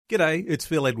G'day, it's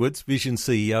Phil Edwards, Vision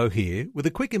CEO here, with a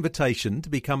quick invitation to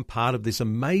become part of this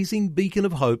amazing beacon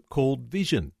of hope called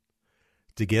Vision.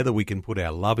 Together we can put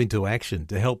our love into action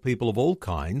to help people of all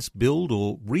kinds build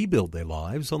or rebuild their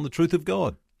lives on the truth of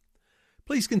God.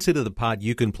 Please consider the part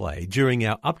you can play during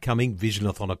our upcoming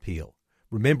Visionathon appeal,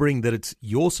 remembering that it's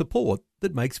your support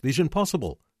that makes Vision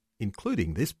possible,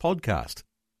 including this podcast.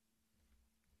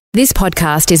 This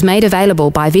podcast is made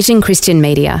available by Vision Christian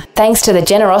Media, thanks to the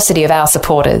generosity of our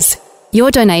supporters.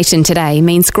 Your donation today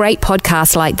means great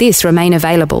podcasts like this remain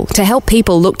available to help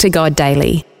people look to God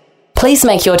daily. Please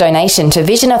make your donation to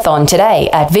Visionathon today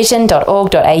at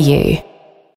vision.org.au.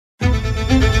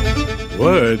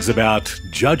 Words about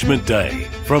Judgment Day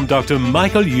from Dr.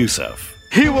 Michael Youssef.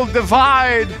 He will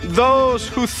divide those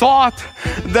who thought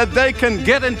that they can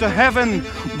get into heaven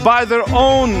by their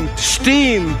own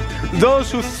steam,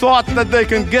 those who thought that they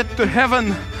can get to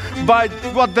heaven by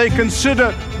what they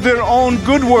consider their own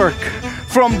good work,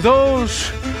 from those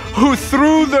who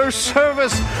through their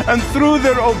service and through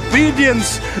their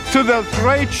obedience to the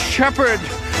great shepherd,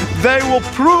 they will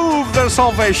prove their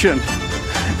salvation.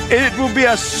 It will be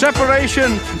a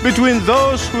separation between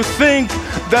those who think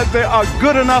that they are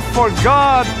good enough for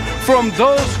God from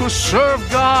those who serve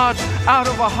God out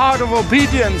of a heart of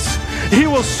obedience. He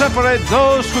will separate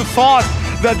those who thought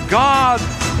that God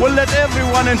will let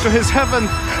everyone into his heaven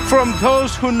from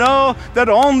those who know that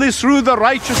only through the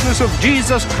righteousness of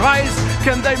Jesus Christ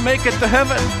can they make it to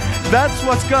heaven. That's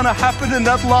what's going to happen in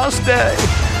that last day.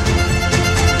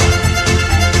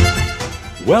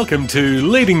 Welcome to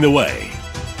Leading the Way.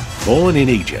 Born in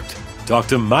Egypt,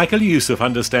 Dr. Michael Youssef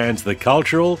understands the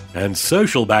cultural and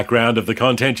social background of the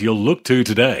content you'll look to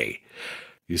today.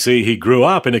 You see, he grew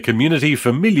up in a community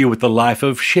familiar with the life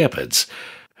of shepherds,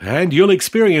 and you'll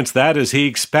experience that as he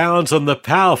expounds on the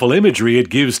powerful imagery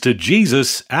it gives to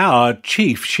Jesus, our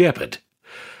chief shepherd.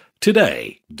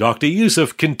 Today, Dr.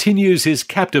 Youssef continues his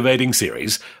captivating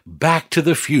series, Back to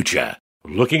the Future,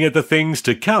 looking at the things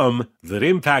to come that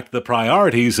impact the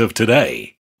priorities of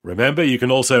today. Remember, you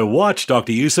can also watch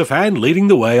Dr. Youssef and Leading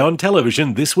the Way on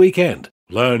television this weekend.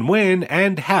 Learn when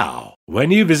and how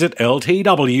when you visit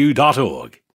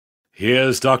ltw.org.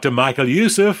 Here's Dr. Michael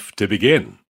Youssef to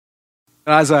begin.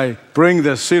 As I bring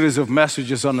this series of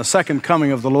messages on the second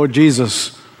coming of the Lord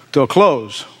Jesus to a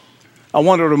close, I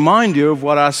want to remind you of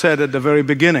what I said at the very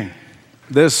beginning.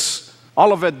 This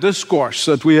Olivet Discourse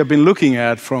that we have been looking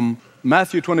at from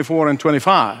Matthew 24 and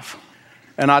 25.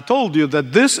 And I told you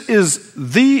that this is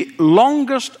the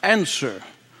longest answer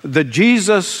that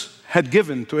Jesus had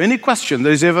given to any question that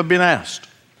has ever been asked.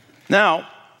 Now,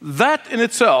 that in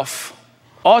itself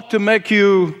ought to make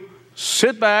you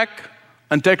sit back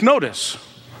and take notice,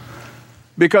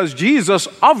 because Jesus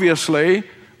obviously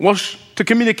was to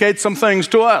communicate some things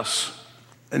to us,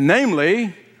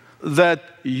 namely that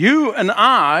you and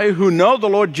I who know the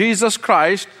Lord Jesus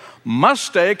Christ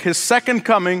must take his second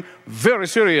coming very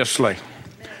seriously.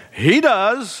 He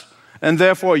does, and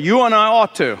therefore you and I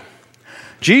ought to.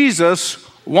 Jesus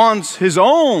wants his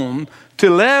own to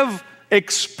live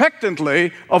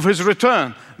expectantly of his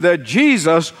return. That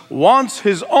Jesus wants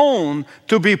his own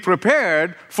to be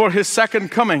prepared for his second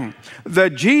coming.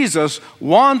 That Jesus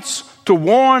wants to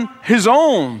warn his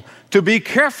own to be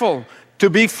careful, to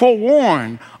be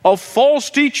forewarned of false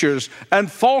teachers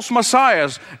and false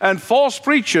messiahs and false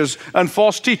preachers and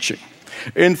false teaching.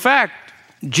 In fact,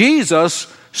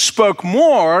 Jesus spoke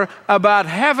more about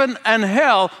heaven and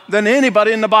hell than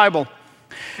anybody in the Bible.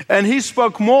 And he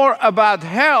spoke more about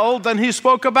hell than he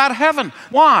spoke about heaven.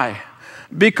 Why?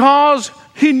 Because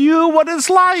he knew what it's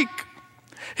like.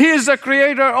 He is the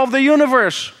creator of the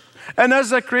universe. And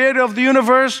as the creator of the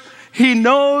universe, he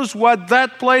knows what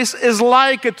that place is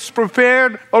like. It's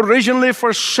prepared originally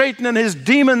for Satan and his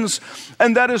demons.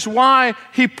 And that is why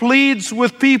he pleads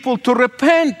with people to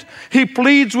repent. He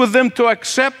pleads with them to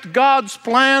accept God's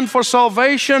plan for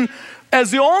salvation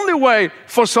as the only way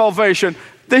for salvation.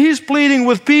 That he's pleading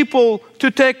with people to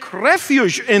take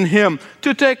refuge in him,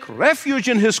 to take refuge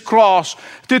in his cross,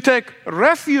 to take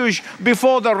refuge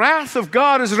before the wrath of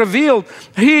God is revealed.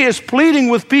 He is pleading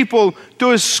with people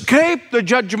to escape the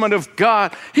judgment of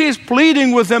God. He is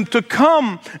pleading with them to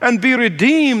come and be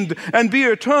redeemed and be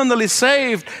eternally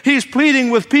saved. He's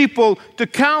pleading with people to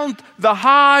count the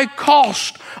high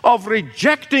cost of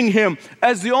rejecting him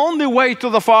as the only way to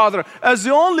the Father, as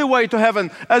the only way to heaven,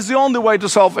 as the only way to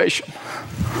salvation.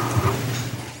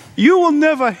 You will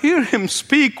never hear him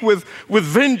speak with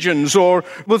vengeance or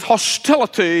with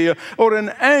hostility or in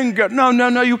anger.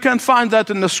 No, you can't find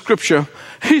that in the scripture.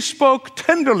 He spoke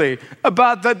tenderly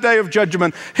about that day of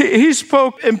judgment. He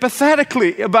spoke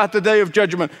empathetically about the day of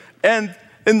judgment. And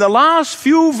in the last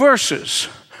few verses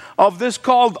of this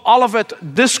called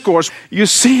Olivet Discourse, you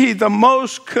see the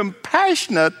most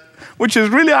compassionate, which is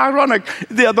really ironic.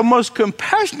 They are the most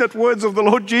compassionate words of the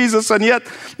Lord Jesus, and yet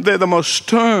they're the most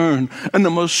stern and the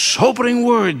most sobering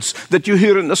words that you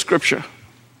hear in the Scripture.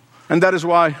 And that is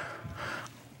why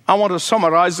I want to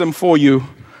summarize them for you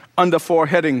under 4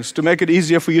 headings to make it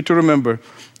easier for you to remember.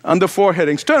 Under 4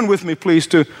 headings. Turn with me, please,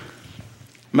 to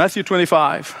Matthew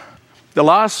 25, the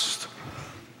last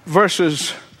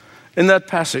verses in that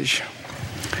passage.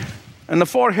 And the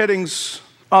 4 headings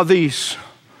are these.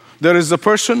 There is the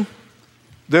person,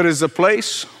 there is the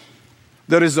place,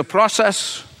 there is the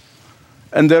process,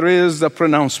 and there is the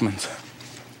pronouncement.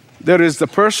 There is the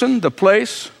person, the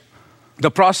place,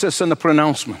 the process, and the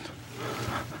pronouncement.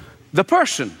 The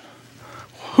person.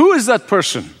 Who is that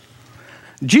person?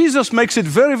 Jesus makes it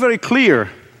very, very clear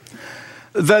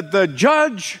that the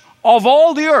judge of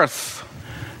all the earth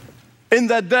in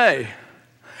that day,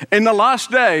 in the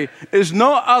last day, is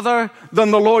no other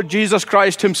than the Lord Jesus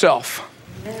Christ himself.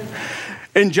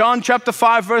 In John chapter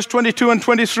 5, verse 22 and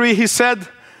 23, he said,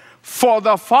 "For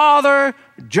the Father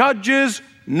judges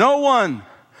no one,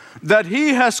 that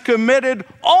he has committed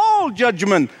all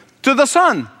judgment to the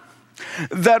Son,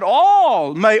 that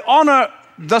all may honor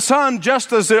the Son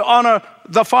just as they honor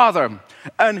the Father.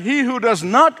 And he who does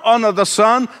not honor the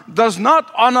Son does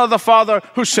not honor the Father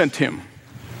who sent him."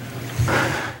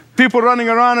 People running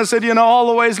around and said, all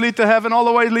the ways lead to heaven, all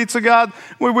the ways lead to God.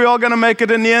 We're all going to make it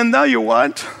in the end. No, you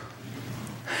won't.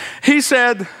 He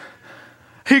said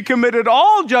he committed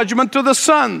all judgment to the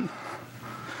Son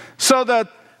so that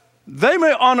they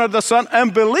may honor the Son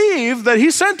and believe that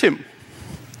he sent him.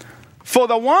 For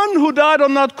the one who died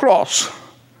on that cross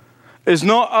is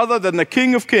no other than the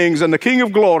King of Kings and the King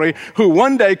of Glory, who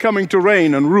one day coming to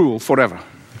reign and rule forever.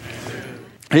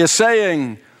 He is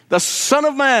saying, the Son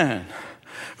of Man,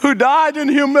 who died in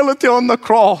humility on the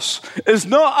cross, is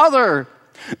no other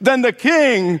than the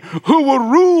King who will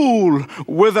rule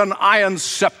with an iron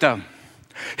scepter.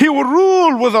 He will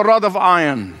rule with a rod of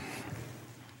iron.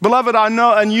 Beloved, I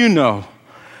know and you know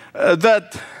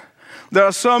that there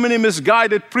are so many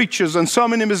misguided preachers and so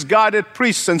many misguided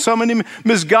priests and so many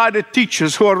misguided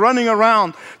teachers who are running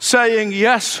around saying,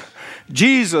 yes,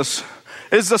 Jesus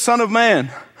is the Son of Man,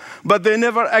 but they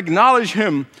never acknowledge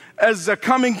him as the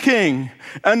coming King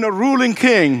and the ruling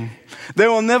King. They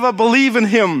will never believe in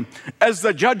him as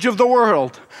the judge of the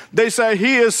world. They say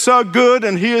he is so good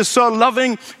and he is so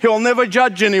loving, he'll never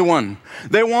judge anyone.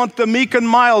 They want the meek and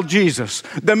mild Jesus,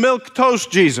 the milquetoast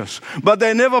Jesus, but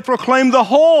they never proclaim the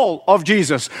whole of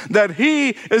Jesus, that he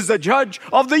is the judge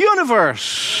of the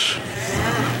universe.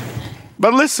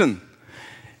 But listen,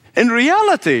 in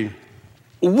reality,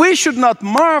 we should not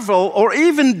marvel or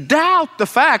even doubt the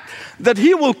fact that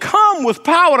he will come with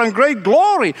power and great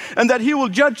glory and that he will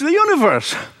judge the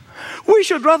universe. We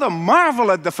should rather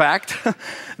marvel at the fact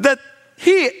that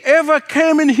he ever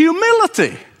came in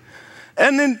humility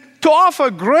and to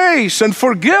offer grace and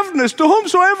forgiveness to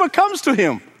whomsoever comes to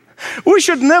him. We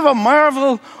should never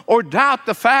marvel or doubt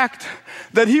the fact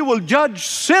that he will judge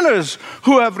sinners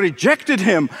who have rejected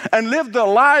him and lived their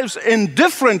lives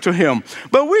indifferent to him.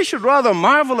 But we should rather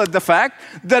marvel at the fact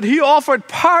that he offered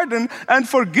pardon and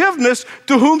forgiveness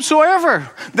to whomsoever,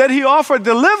 that he offered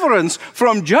deliverance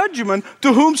from judgment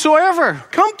to whomsoever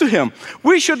come to him.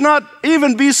 We should not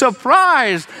even be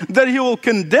surprised that he will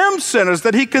condemn sinners,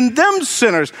 that he condemns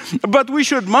sinners, but we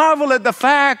should marvel at the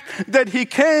fact that he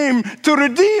came to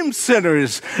redeem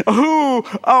sinners who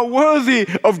are worthy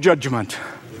of judgment.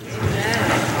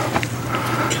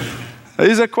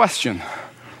 Here's a question.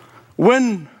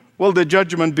 When will the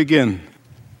judgment begin?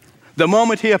 The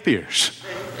moment he appears.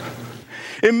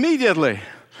 Immediately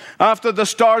after the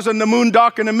stars and the moon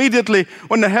darken, immediately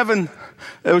when the heaven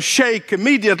shake,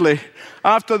 immediately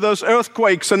after those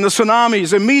earthquakes and the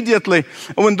tsunamis, immediately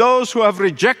when those who have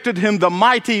rejected him, the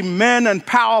mighty men and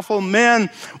powerful men,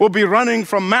 will be running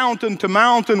from mountain to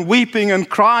mountain, weeping and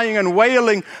crying and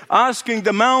wailing, asking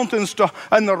the mountains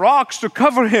and the rocks to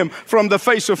cover him from the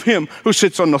face of him who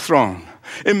sits on the throne.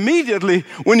 Immediately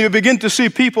when you begin to see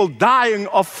people dying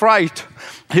of fright,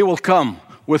 he will come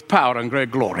with power and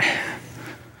great glory.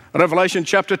 Revelation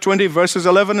chapter 20, verses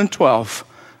 11 and 12.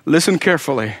 Listen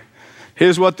carefully.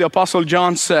 Here's what the Apostle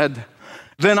John said.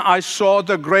 Then I saw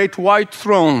the great white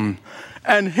throne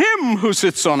and him who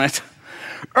sits on it.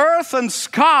 Earth and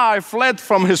sky fled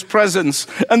from his presence,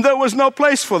 and there was no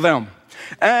place for them.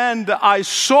 And I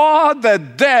saw the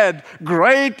dead,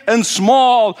 great and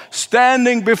small,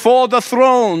 standing before the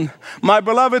throne. My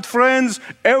beloved friends,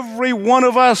 every one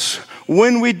of us,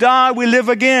 when we die, we live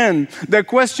again. The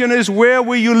question is, where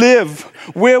will you live?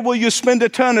 Where will you spend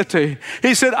eternity?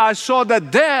 He said, I saw the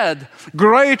dead,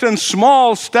 great and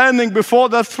small, standing before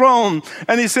the throne.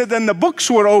 And he said, then the books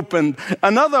were opened.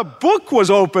 Another book was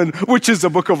opened, which is the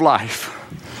book of life.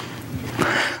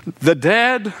 The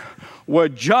dead were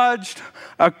judged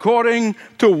according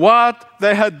to what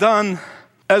they had done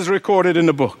as recorded in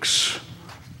the books.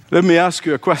 Let me ask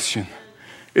you a question.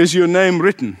 Is your name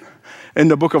written in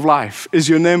the book of life? Is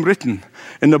your name written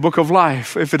in the book of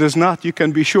life? If it is not, you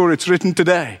can be sure it's written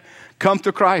today. Come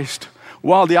to Christ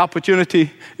while the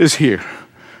opportunity is here,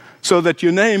 so that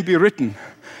your name be written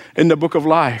in the book of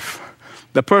life.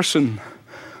 The person,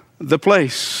 the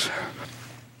place.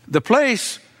 The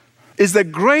place is the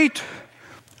great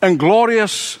and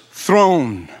glorious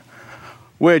throne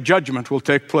where judgment will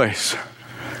take place.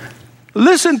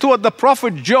 Listen to what the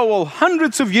prophet Joel,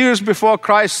 hundreds of years before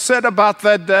Christ, said about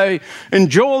that day in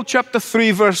Joel chapter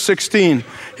 3, verse 16.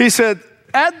 He said,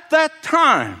 at that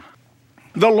time,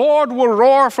 the Lord will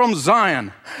roar from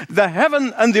Zion. The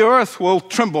heaven and the earth will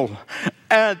tremble.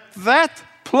 At that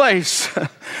place,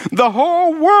 the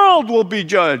whole world will be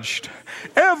judged.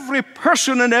 Every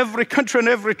person in every country and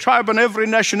every tribe and every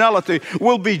nationality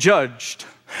will be judged.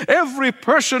 Every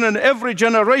person in every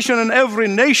generation and every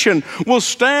nation will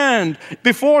stand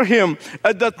before him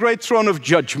at that great throne of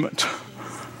judgment.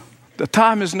 The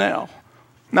time is now,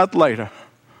 not later.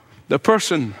 The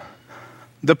person,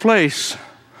 the place,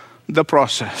 the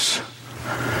process.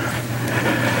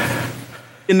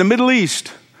 In the Middle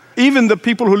East, even the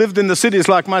people who lived in the cities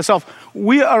like myself,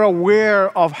 we are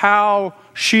aware of how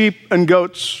sheep and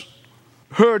goats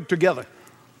herd together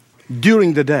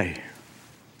during the day,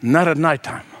 not at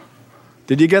nighttime.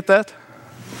 Did you get that?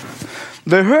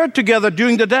 They herd together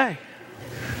during the day.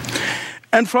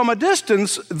 And from a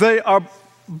distance, they are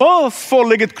both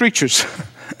four-legged creatures.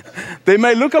 They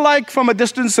may look alike from a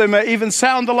distance, they may even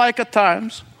sound alike at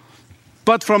times.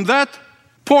 But from that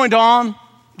point on,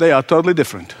 they are totally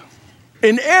different.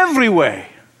 In every way.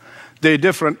 They're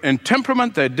different in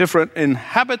temperament, they're different in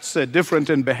habits, they're different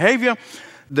in behavior.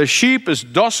 The sheep is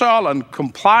docile and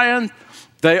compliant.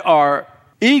 They are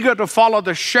eager to follow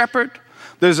the shepherd.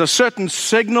 There's a certain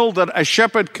signal that a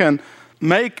shepherd can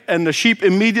make, and the sheep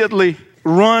immediately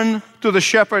run to the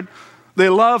shepherd. They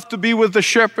love to be with the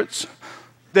shepherds.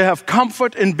 They have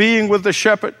comfort in being with the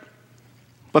shepherd,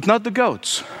 but not the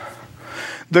goats.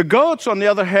 The goats, on the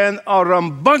other hand, are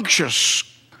rambunctious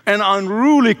and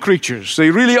unruly creatures. They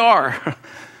really are.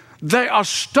 They are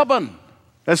stubborn.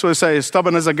 That's what I say,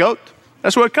 stubborn as a goat.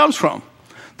 That's where it comes from.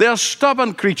 They are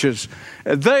stubborn creatures.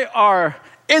 They are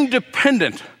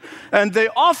independent, and they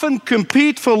often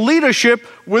compete for leadership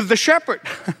with the shepherd.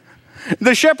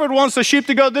 The shepherd wants the sheep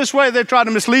to go this way. They try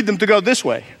to mislead them to go this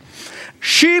way.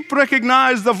 Sheep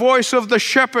recognize the voice of the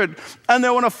shepherd, and they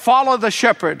want to follow the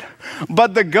shepherd.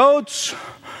 But the goats,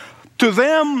 to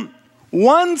them,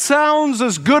 one sounds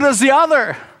as good as the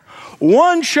other.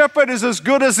 One shepherd is as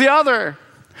good as the other.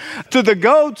 To the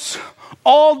goats,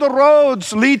 all the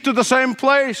roads lead to the same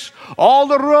place. All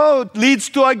the road leads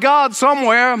to a God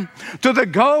somewhere. To the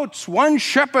goats, one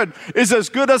shepherd is as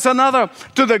good as another.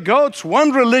 To the goats,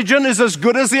 one religion is as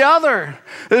good as the other.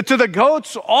 To the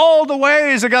goats, all the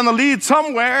ways are going to lead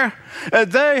somewhere.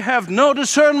 They have no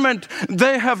discernment.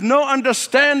 They have no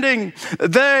understanding.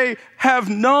 They have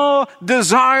no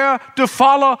desire to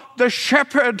follow the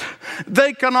shepherd.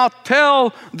 They cannot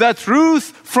tell the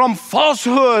truth from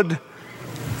falsehood.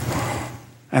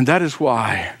 And that is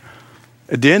why,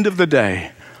 at the end of the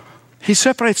day, he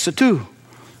separates the two.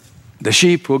 The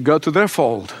sheep will go to their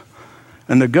fold,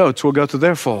 and the goats will go to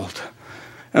their fold.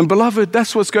 And beloved,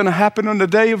 that's what's going to happen on the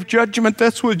day of judgment.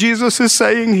 That's what Jesus is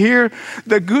saying here.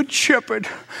 The good shepherd,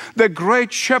 the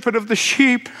great shepherd of the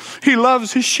sheep, he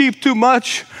loves his sheep too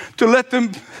much to let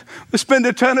them spend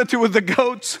eternity with the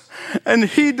goats. And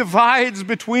he divides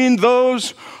between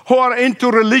those who are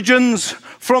into religions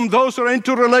from those who are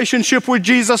into relationship with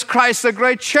Jesus Christ, the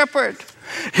great shepherd.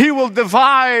 He will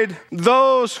divide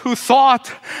those who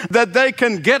thought that they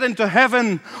can get into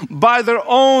heaven by their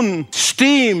own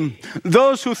steam,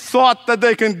 those who thought that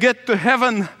they can get to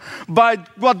heaven by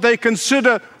what they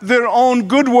consider their own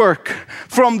good work,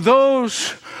 from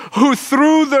those who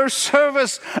through their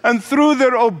service and through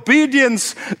their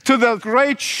obedience to the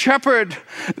great shepherd,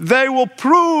 they will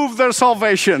prove their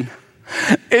salvation.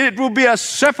 It will be a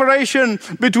separation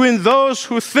between those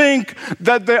who think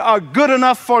that they are good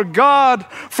enough for God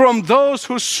from those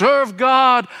who serve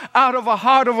God out of a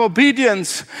heart of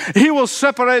obedience. He will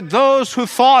separate those who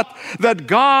thought that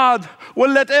God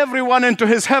will let everyone into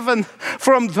his heaven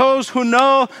from those who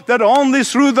know that only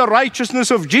through the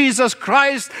righteousness of Jesus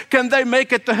Christ can they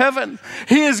make it to heaven.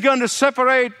 He is going to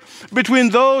separate between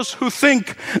those who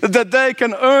think that they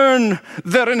can earn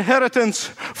their inheritance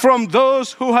from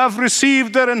those who have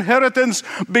received their inheritance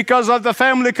because of the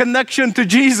family connection to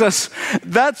Jesus.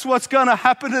 That's what's going to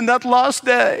happen in that last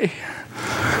day.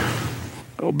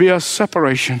 There will be a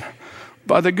separation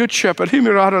by the Good Shepherd. Hear me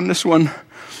right on this one.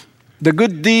 The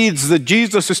good deeds that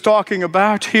Jesus is talking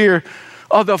about here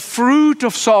are the fruit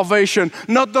of salvation,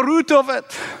 not the root of it.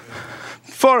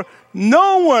 For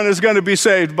no one is going to be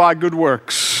saved by good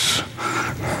works.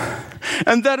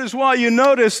 And that is why you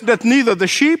notice that neither the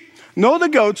sheep nor the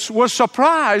goats were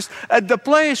surprised at the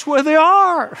place where they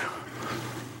are.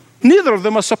 Neither of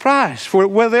them are surprised for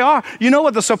where they are. You know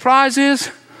what the surprise is?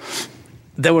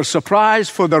 They were surprised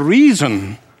for the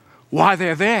reason why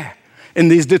they're there in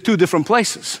these two different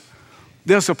places.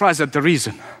 They're surprised at the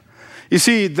reason. You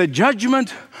see, the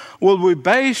judgment will be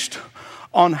based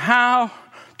on how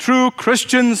true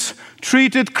Christians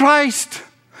treated Christ,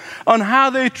 on how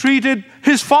they treated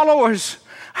his followers,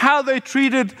 how they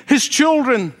treated his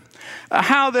children,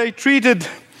 how they treated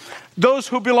those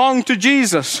who belong to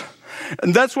Jesus.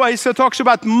 And that's why he talks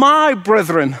about my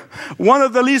brethren, one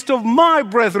of the least of my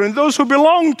brethren, those who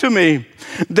belong to me.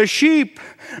 The sheep,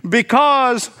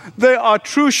 because they are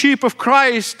true sheep of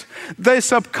Christ, they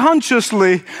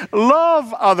subconsciously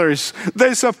love others.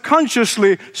 They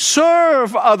subconsciously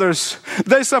serve others.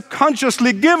 They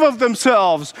subconsciously give of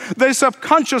themselves. They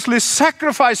subconsciously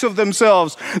sacrifice of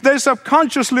themselves. They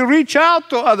subconsciously reach out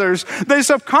to others. They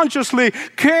subconsciously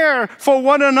care for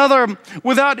one another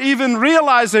without even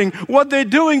realizing what they're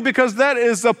doing, because that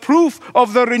is the proof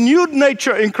of the renewed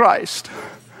nature in Christ.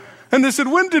 And they said,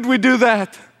 when did we do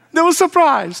that? They were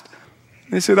surprised.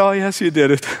 They said, oh, yes, you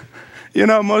did it. You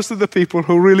know, most of the people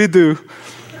who really do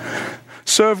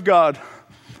serve God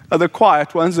are the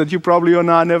quiet ones that you probably or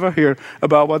not never hear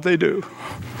about what they do.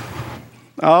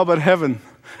 Oh, but heaven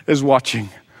is watching.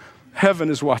 Heaven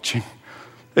is watching.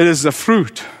 It is the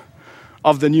fruit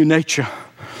of the new nature.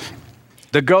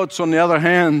 The goats, on the other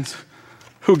hand,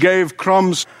 who gave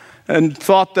crumbs and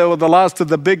thought they were the last of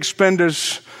the big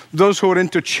spenders, those who are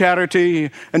into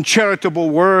charity and charitable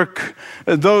work,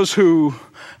 those who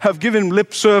have given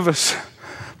lip service,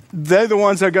 they're the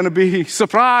ones that are going to be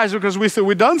surprised because we think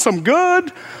we've done some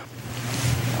good.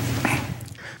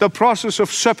 The process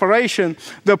of separation,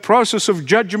 the process of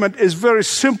judgment is very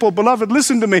simple. Beloved,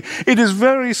 listen to me. It is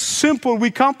very simple.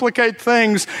 We complicate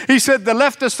things. He said the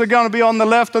leftists are going to be on the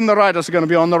left and the rightists are going to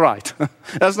be on the right.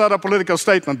 That's not a political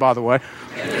statement, by the way.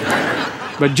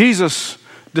 But Jesus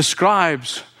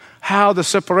describes how the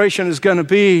separation is going to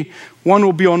be. One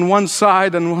will be on one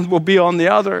side and one will be on the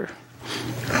other.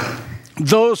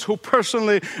 Those who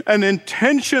personally and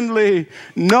intentionally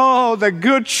know the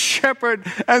Good Shepherd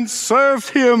and serve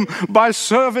him by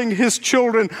serving his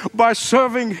children, by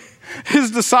serving his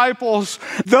disciples,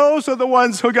 those are the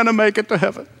ones who are going to make it to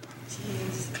heaven.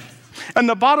 And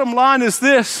the bottom line is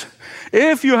this: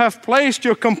 if you have placed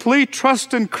your complete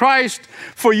trust in Christ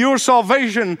for your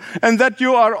salvation and that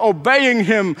you are obeying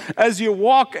him as you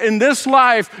walk in this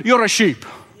life, you're a sheep.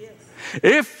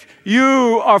 If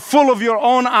you are full of your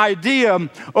own idea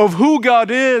of who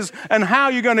God is and how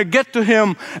you're going to get to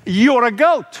him, you're a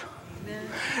goat.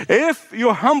 If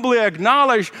you humbly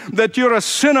acknowledge that you're a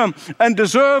sinner and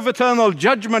deserve eternal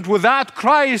judgment without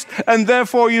Christ, and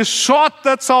therefore you sought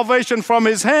that salvation from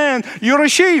his hand, you're a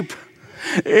sheep.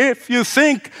 If you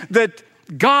think that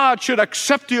God should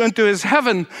accept you into his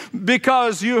heaven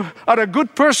because you are a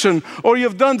good person or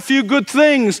you've done few good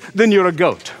things, then you're a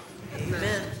goat.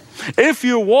 Amen. If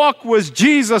you walk with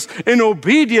Jesus in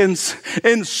obedience,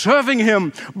 in serving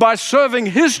him, by serving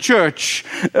his church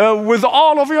with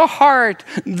all of your heart,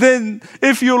 then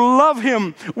if you love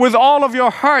him with all of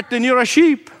your heart, then you're a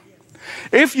sheep.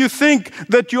 If you think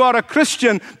that you are a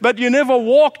Christian, but you never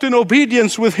walked in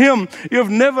obedience with him, you've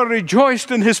never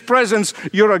rejoiced in his presence,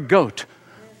 you're a goat.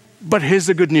 But here's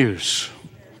the good news.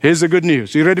 Here's the good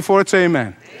news. You ready for it? Say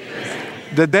amen. Amen.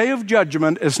 The day of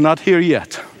judgment is not here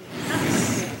yet.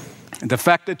 The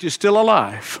fact that you're still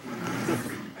alive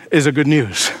is a good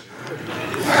news.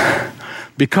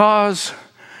 Because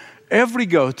every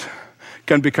goat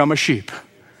can become a sheep.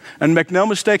 And make no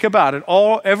mistake about it,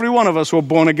 every one of us were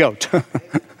born a goat.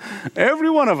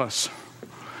 Every one of us.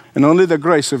 And only the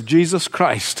grace of Jesus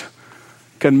Christ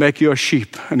can make you a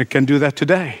sheep. And it can do that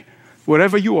today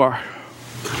wherever you are,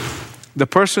 the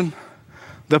person,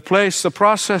 the place, the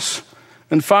process,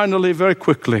 and finally, very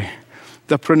quickly,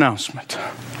 the pronouncement.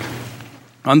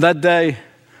 On that day,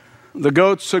 the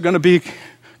goats are going to be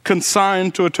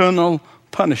consigned to eternal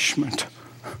punishment.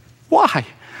 Why?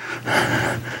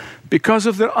 Because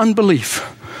of their unbelief.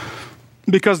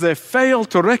 Because they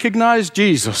failed to recognize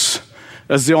Jesus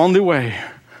as the only way.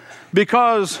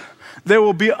 Because they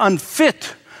will be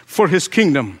unfit for his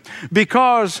kingdom.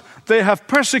 Because they have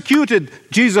persecuted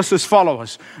Jesus'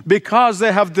 followers. Because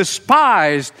they have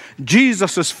despised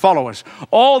Jesus' followers.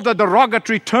 All the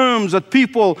derogatory terms that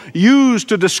people use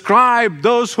to describe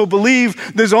those who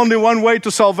believe there's only one way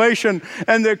to salvation,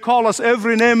 and they call us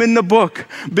every name in the book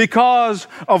because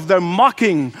of their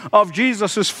mocking of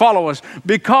Jesus' followers,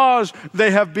 because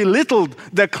they have belittled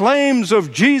the claims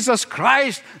of Jesus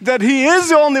Christ that he is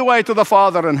the only way to the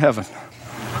Father in heaven.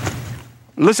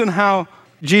 Listen how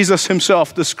Jesus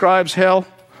himself describes hell.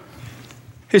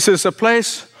 He says, a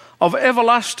place of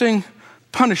everlasting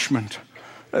punishment,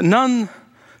 none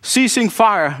ceasing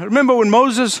fire. Remember when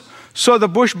Moses saw the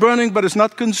bush burning, but it's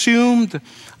not consumed?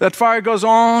 That fire goes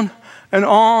on and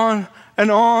on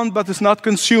and on, but it's not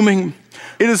consuming.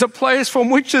 It is a place from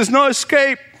which there's no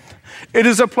escape. It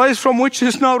is a place from which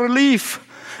there's no relief.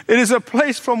 It is a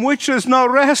place from which there's no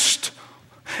rest.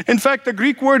 In fact, the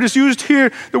Greek word is used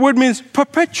here. The word means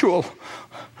perpetual,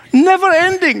 never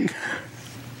ending.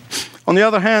 On the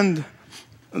other hand,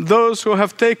 those who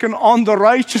have taken on the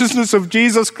righteousness of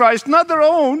Jesus Christ, not their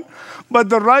own, but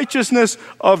the righteousness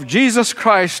of Jesus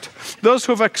Christ, those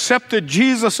who have accepted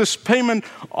Jesus' payment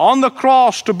on the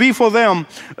cross to be for them,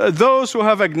 those who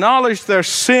have acknowledged their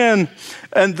sin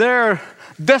and their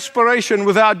desperation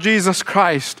without Jesus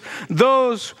Christ,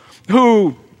 those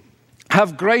who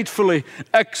have gratefully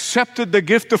accepted the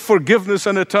gift of forgiveness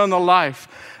and eternal life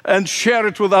and share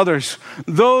it with others.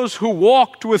 Those who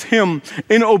walked with him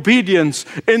in obedience,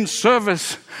 in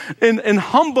service, in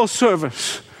humble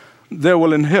service, they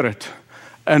will inherit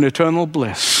an eternal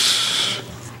bliss.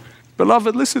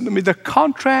 Beloved, listen to me. The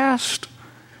contrast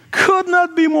could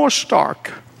not be more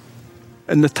stark.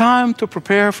 And the time to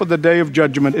prepare for the day of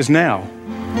judgment is now.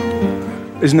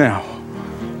 Is now.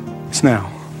 It's now.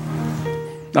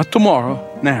 Not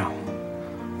tomorrow, now.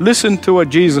 Listen to what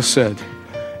Jesus said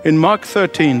in Mark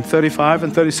 13, 35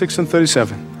 and 36 and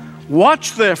 37.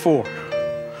 Watch therefore,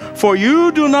 for you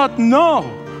do not know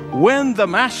when the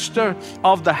master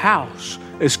of the house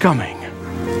is coming.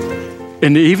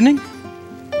 In the evening?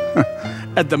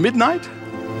 At the midnight?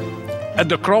 At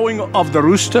the crowing of the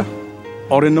rooster?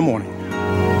 Or in the morning?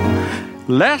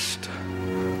 Lest,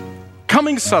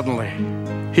 coming suddenly,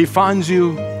 he finds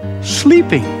you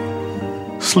sleeping.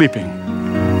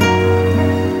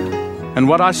 And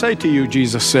what I say to you,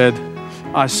 Jesus said,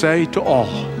 I say to all,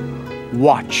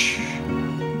 watch,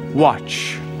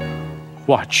 watch,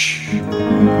 watch.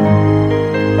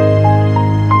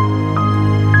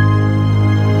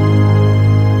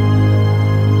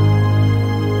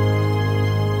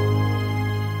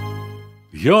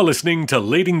 You're listening to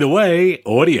Leading the Way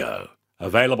Audio.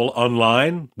 Available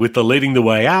online with the Leading the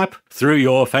Way app, through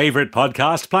your favorite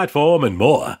podcast platform, and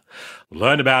more.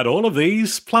 Learn about all of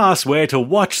these, plus where to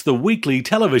watch the weekly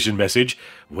television message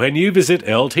when you visit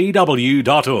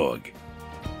ltw.org.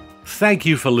 Thank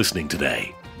you for listening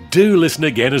today. Do listen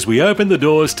again as we open the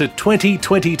doors to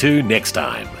 2022 next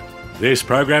time. This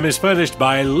program is furnished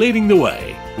by Leading the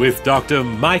Way with Dr.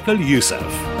 Michael Youssef.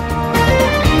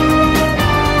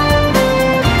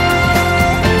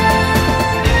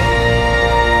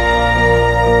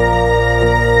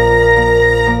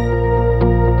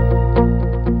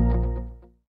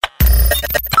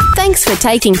 Thanks for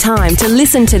taking time to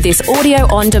listen to this audio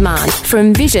on demand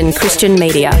from Vision Christian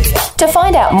Media. To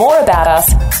find out more about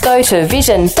us, go to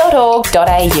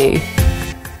vision.org.au.